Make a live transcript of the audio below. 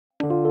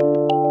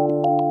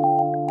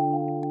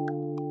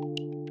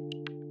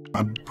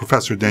I'm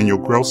Professor Daniel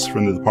Gross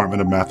from the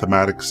Department of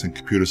Mathematics and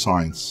Computer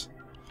Science.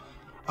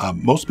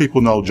 Most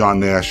people know John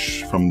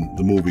Nash from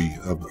the movie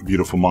A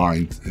Beautiful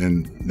Mind,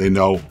 and they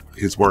know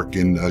his work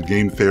in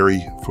game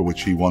theory, for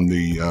which he won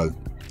the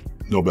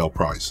Nobel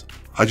Prize.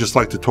 I'd just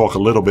like to talk a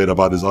little bit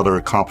about his other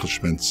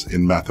accomplishments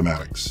in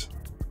mathematics.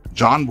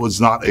 John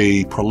was not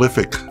a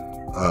prolific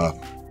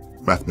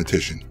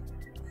mathematician.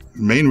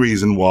 The main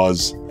reason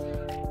was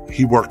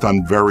he worked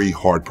on very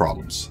hard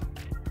problems.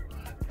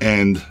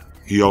 And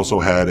he also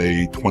had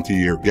a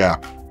 20-year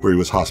gap where he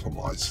was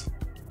hospitalized.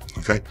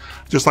 Okay?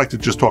 I'd just like to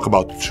talk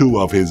about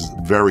two of his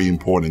very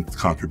important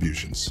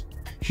contributions.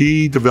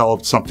 He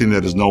developed something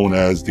that is known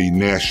as the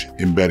Nash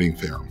embedding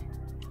theorem.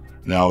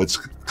 Now, it's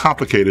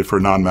complicated for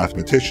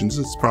non-mathematicians.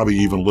 It's probably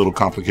even a little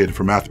complicated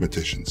for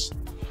mathematicians.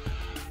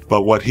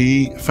 But what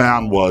he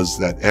found was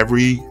that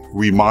every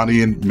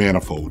Riemannian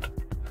manifold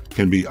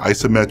can be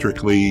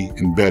isometrically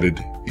embedded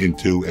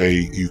into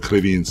a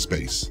Euclidean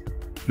space.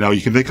 Now,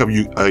 you can think of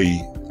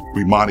a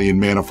Riemannian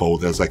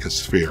manifold as like a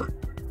sphere.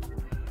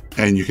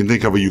 And you can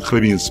think of a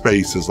Euclidean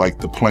space as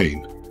like the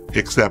plane,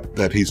 except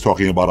that he's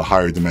talking about a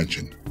higher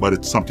dimension, but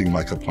it's something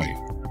like a plane.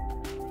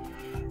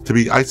 To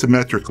be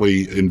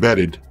isometrically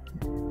embedded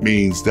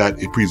means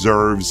that it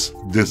preserves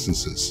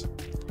distances.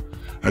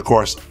 And of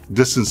course,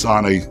 distance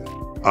on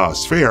a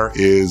sphere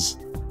is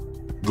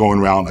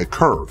going around a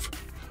curve,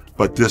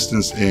 but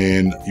distance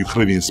in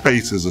Euclidean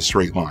space is a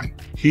straight line.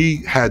 He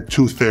had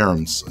two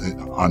theorems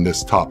on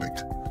this topic.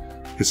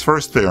 His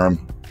first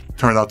theorem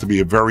turned out to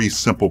be a very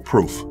simple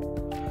proof,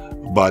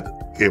 but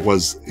it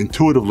was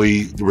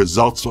intuitively, the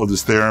results of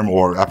this theorem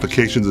or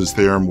applications of this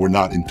theorem were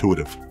not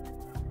intuitive.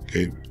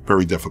 Okay,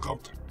 very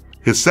difficult.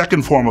 His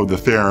second form of the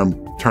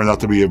theorem turned out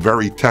to be a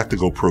very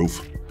technical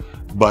proof,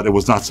 but it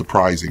was not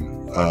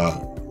surprising,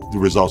 the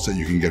results that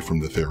you can get from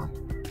the theorem.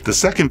 The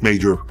second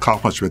major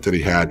accomplishment that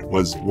he had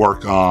was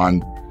work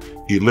on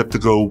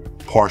elliptical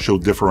partial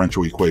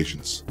differential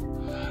equations.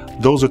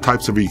 Those are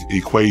types of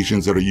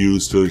equations that are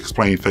used to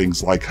explain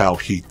things like how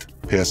heat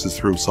passes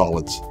through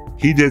solids.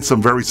 He did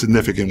some very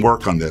significant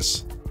work on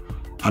this.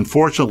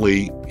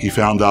 Unfortunately, he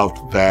found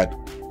out that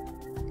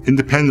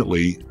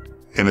independently,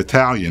 an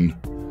Italian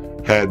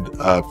had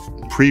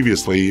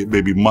previously,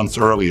 maybe months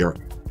earlier,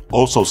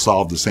 also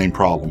solved the same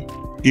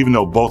problem, even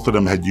though both of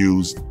them had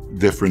used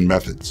different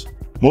methods.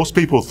 Most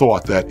people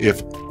thought that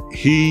if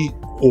he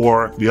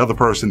or the other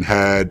person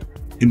had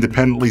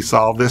independently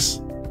solved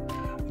this,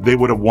 they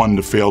would have won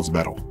the Fields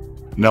Medal.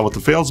 Now, what the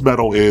Fields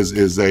Medal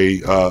is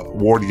a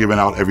award given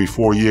out every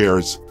 4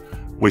 years,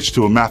 which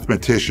to a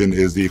mathematician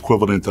is the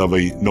equivalent of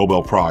a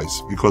Nobel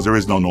Prize, because there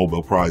is no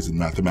Nobel Prize in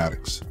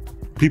mathematics.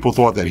 People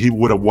thought that he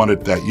would have won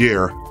it that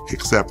year,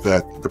 except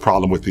that the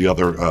problem with the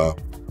other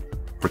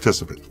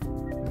participant.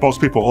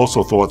 Most people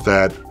also thought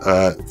that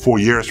 4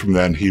 years from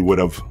then, he would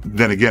have,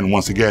 then again,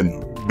 once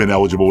again, been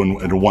eligible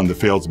and won the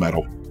Fields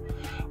Medal,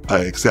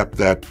 except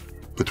that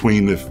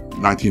between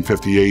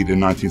 1958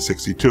 and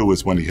 1962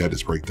 is when he had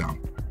his breakdown.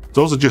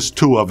 Those are just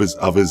two of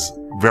his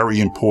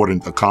very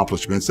important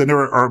accomplishments, and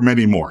there are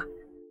many more.